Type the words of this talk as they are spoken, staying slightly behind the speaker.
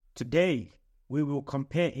Today, we will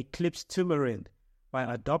compare Eclipse Tumerin by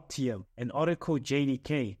Adoptium and Oracle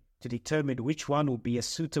JDK to determine which one will be a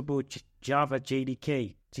suitable Java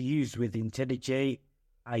JDK to use with IntelliJ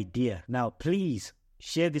IDEA. Now, please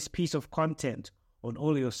share this piece of content on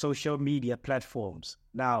all your social media platforms.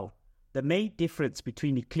 Now, the main difference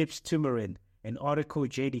between Eclipse Tumerin and Oracle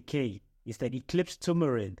JDK is that Eclipse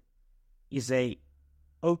Tumerin is a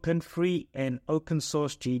open, free, and open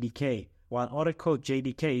source JDK, while Oracle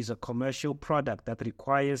JDK is a commercial product that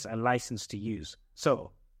requires a license to use.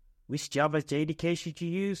 So, which Java JDK should you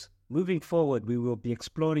use? Moving forward, we will be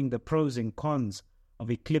exploring the pros and cons of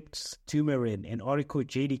Eclipse Tumerin and Oracle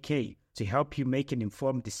JDK to help you make an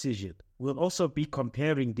informed decision. We'll also be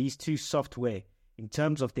comparing these two software in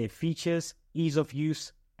terms of their features, ease of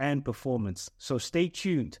use, and performance. So stay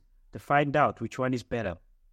tuned to find out which one is better.